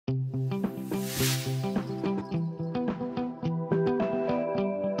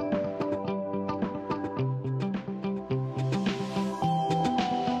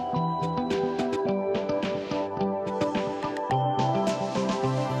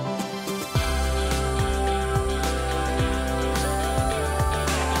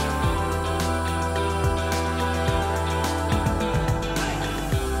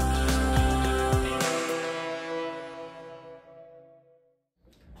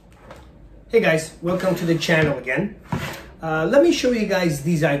Hey guys, welcome to the channel again. Let me show you guys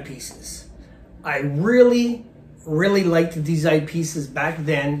these eyepieces. I really liked these eyepieces back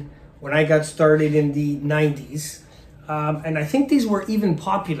then when I got started in the 90s. And I think these were even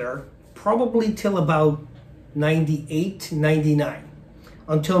popular probably till about 98, 99,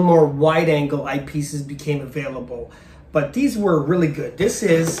 until more wide angle eyepieces became available. But these were really good. This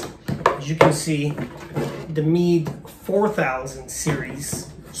is, as you can see, the Meade 4000 series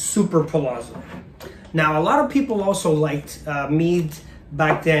Super Plossl. Now, a lot of people also liked Meade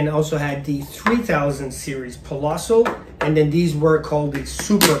back then, also had the 3000 series Plossl, and then these were called the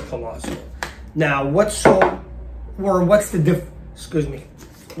Super Plossl. Now, what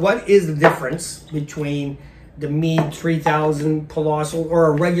is the difference between the Meade 3000 Plossl or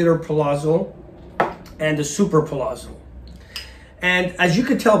a regular Plossl and the Super Plossl? And as you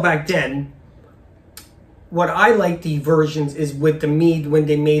could tell back then, what I like the versions is with the Meade when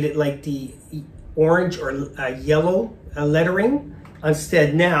they made it like the orange or yellow lettering.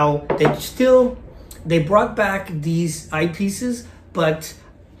 Instead, now they brought back these eyepieces, but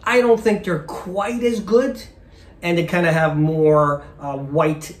I don't think they're quite as good, and they kind of have more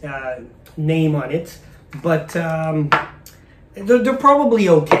white name on it. But they're probably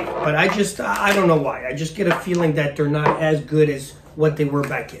okay. But I don't know why. I just get a feeling that they're not as good as what they were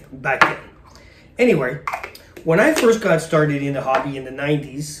back then. Anyway, when I first got started in the hobby in the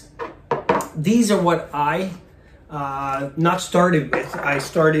 90s, these are what I not started with. I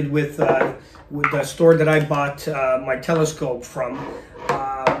started with the store that I bought my telescope from.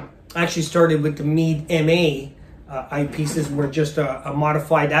 I actually started with the Meade MA eyepieces, were just a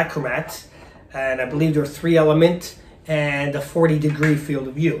modified achromat, and I believe they're 3-element and a 40-degree field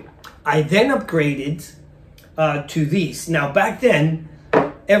of view. I then upgraded to these. Now, back then,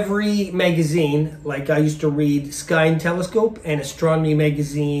 every magazine, like I used to read Sky and Telescope and Astronomy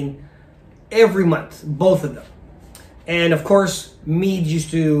magazine every month, both of them. And of course, Meade used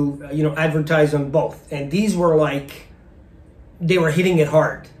to, advertise on both. And these were like, they were hitting it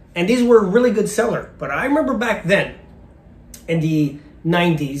hard. And these were a really good seller. But I remember back then, in the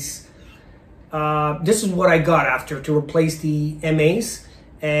 90s, this is what I got after to replace the MAs.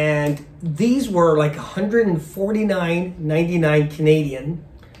 And these were like $149.99 Canadian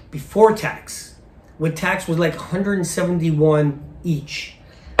before tax. With tax was like $171 each.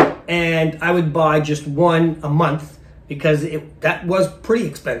 And I would buy just one a month because that was pretty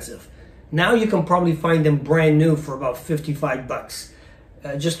expensive. Now you can probably find them brand new for about 55 bucks.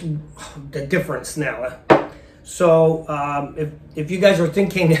 Just the difference now. So if you guys are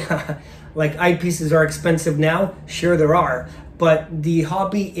thinking like eyepieces are expensive now, sure there are. But the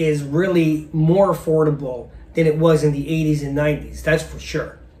hobby is really more affordable than it was in the 80s and 90s. That's for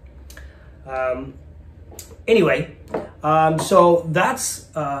sure. Anyway, so that's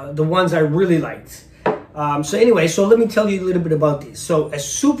the ones I really liked. So let me tell you a little bit about these. So a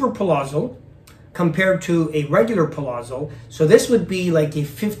Super Plossl compared to a regular Plossl. So this would be like a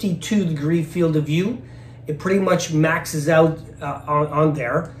 52-degree field of view. It pretty much maxes out on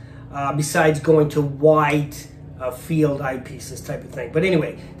there, besides going to wide field eyepieces type of thing. But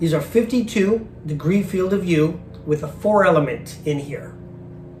anyway, these are 52-degree field of view with a 4-element in here.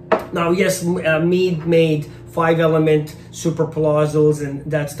 Now, yes, Meade made 5-element Super Plossls and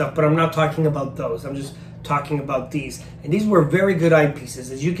that stuff, but I'm not talking about those. I'm just talking about these. And these were very good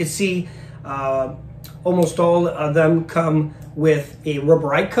eyepieces. As you can see, almost all of them come with a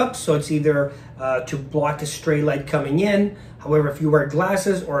rubber eye cup, so it's either to block the stray light coming in. However, if you wear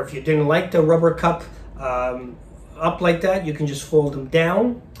glasses or if you didn't like the rubber cup up like that, you can just fold them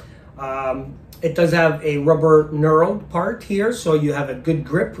down. It does have a rubber knurled part here, so you have a good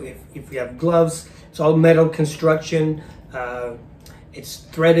grip if you have gloves. It's all metal construction. It's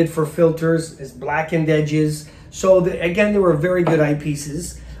threaded for filters. It's blackened edges. So again, they were very good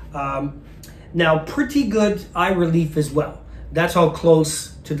eyepieces. Now, pretty good eye relief as well. That's how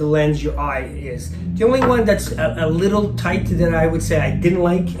close to the lens your eye is. The only one that's a little tight that I would say I didn't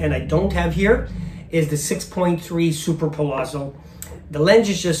like and I don't have here is the 6.3 Super Plossl. The lens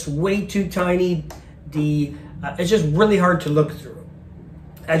is just way too tiny. It's just really hard to look through.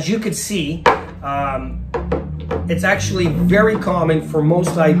 As you could see, it's actually very common for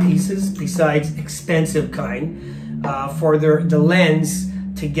most eyepieces, besides expensive kind, for the lens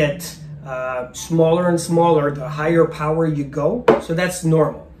to get smaller and smaller the higher power you go. So that's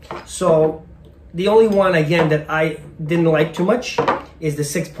normal. So the only one, again, that I didn't like too much is the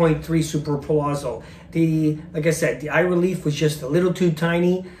 6.3 Super Plossl. Like I said, the eye relief was just a little too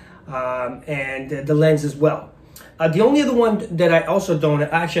tiny, and the lens as well. The only other one that I also don't,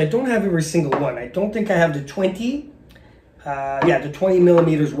 actually I don't have every single one. I don't think I have the 20, the 20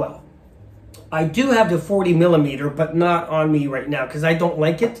 millimeters well. I do have the 40 millimeter, but not on me right now because I don't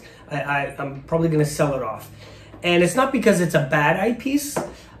like it. I'm probably going to sell it off. And it's not because it's a bad eyepiece.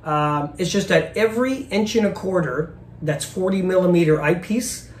 It's just that every 1.25" that's 40 millimeter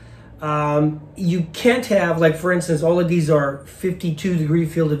eyepiece, you can't have, like for instance, all of these are 52-degree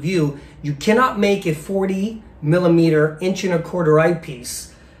field of view. You cannot make a 40 millimeter 1.25"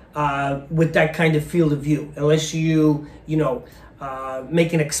 eyepiece with that kind of field of view, unless you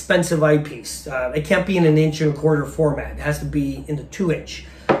make an expensive eyepiece. It can't be in an 1.25" format. It has to be in the 2-inch.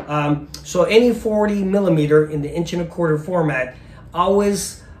 So any 40 millimeter in the 1.25" format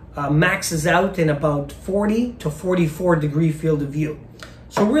always maxes out in about 40 to 44 degree field of view.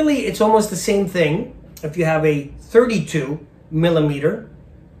 So really, it's almost the same thing if you have a 32 millimeter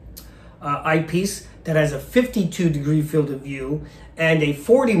eyepiece that has a 52-degree field of view and a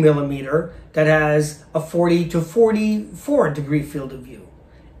 40 millimeter that has a 40 to 44-degree field of view.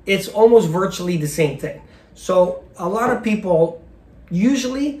 It's almost virtually the same thing. So a lot of people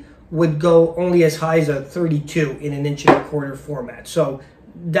usually would go only as high as a 32 in an 1.25" format. So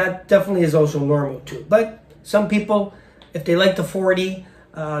that definitely is also normal too. But some people, if they like the 40,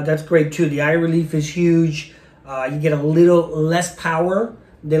 that's great too. The eye relief is huge. You get a little less power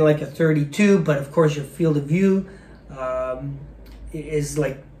than like a 32, but of course your field of view is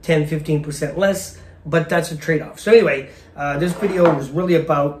like 10-15% less, but that's a trade-off. So anyway, this video was really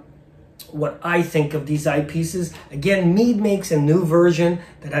about what I think of these eyepieces. Again, Meade makes a new version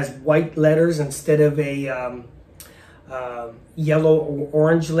that has white letters instead of a yellow or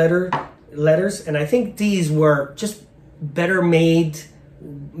orange letters, and I think these were just better made,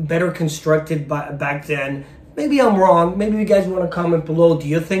 better constructed back then. Maybe I'm wrong. Maybe you guys want to comment below. Do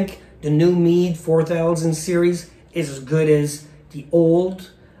you think the new Meade 4000 series is as good as the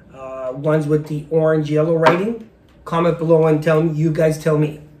old ones with the orange-yellow writing? Comment below and tell me. You guys tell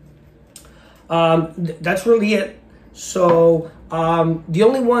me. That's really it. So the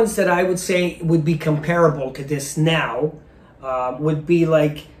only ones that I would say would be comparable to this now would be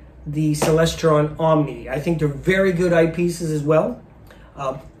like the Celestron Omni. I think they're very good eyepieces as well.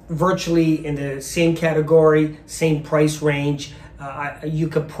 Virtually in the same category, same price range. You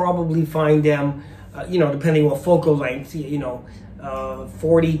could probably find them, depending on focal length,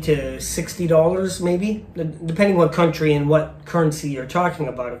 $40 to $60 maybe, depending what country and what currency you're talking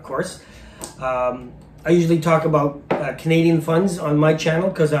about, of course. I usually talk about Canadian funds on my channel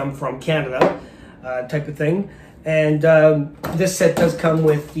because I'm from Canada, type of thing. And this set does come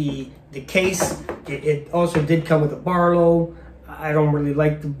with the case. It also did come with a Barlow. I don't really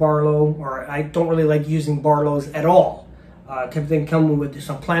like the Barlow, or I don't really like using Barlows at all. Type of thing, come with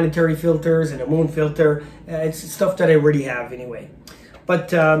some planetary filters and a moon filter. It's stuff that I already have anyway.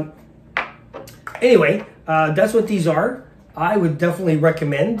 But anyway, that's what these are. I would definitely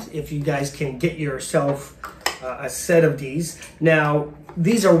recommend if you guys can get yourself a set of these. Now,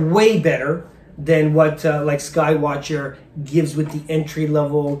 these are way better than what like Skywatcher gives with the entry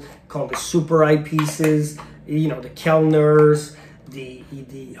level, called the super eyepieces, the Kellners, the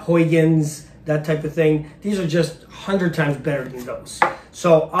Huygens, that type of thing. These are just 100 times better than those.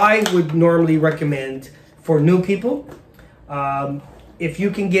 So I would normally recommend for new people, if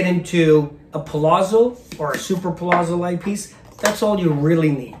you can get into a Plossl or a super Plossl eyepiece, that's all you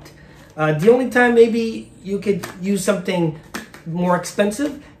really need. The only time maybe you could use something more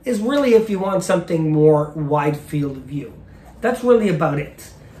expensive is really if you want something more wide field of view. That's really about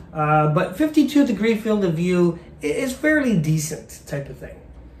it. But 52-degree field of view is fairly decent type of thing.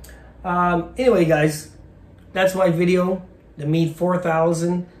 Anyway, guys, that's my video. The Meade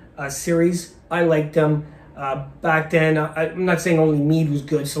 4000 series. I liked them. Back then, I'm not saying only Meade was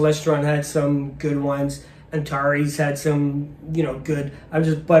good. Celestron had some good ones. Antares had some, good.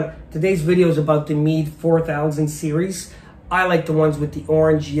 But today's video is about the Meade 4000 series. I like the ones with the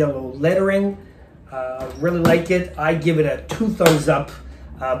orange-yellow lettering. Really like it. I give it a 2 thumbs up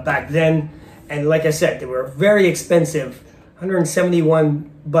back then. And like I said, they were very expensive.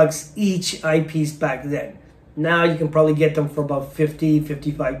 $171 each eyepiece back then. Now you can probably get them for about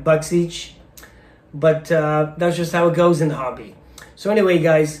 $50-55 each. But that's just how it goes in the hobby. So anyway,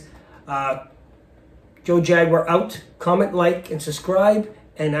 guys, Joe Jaguar out. Comment, like, and subscribe.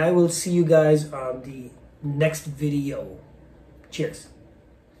 And I will see you guys on the next video. Cheers.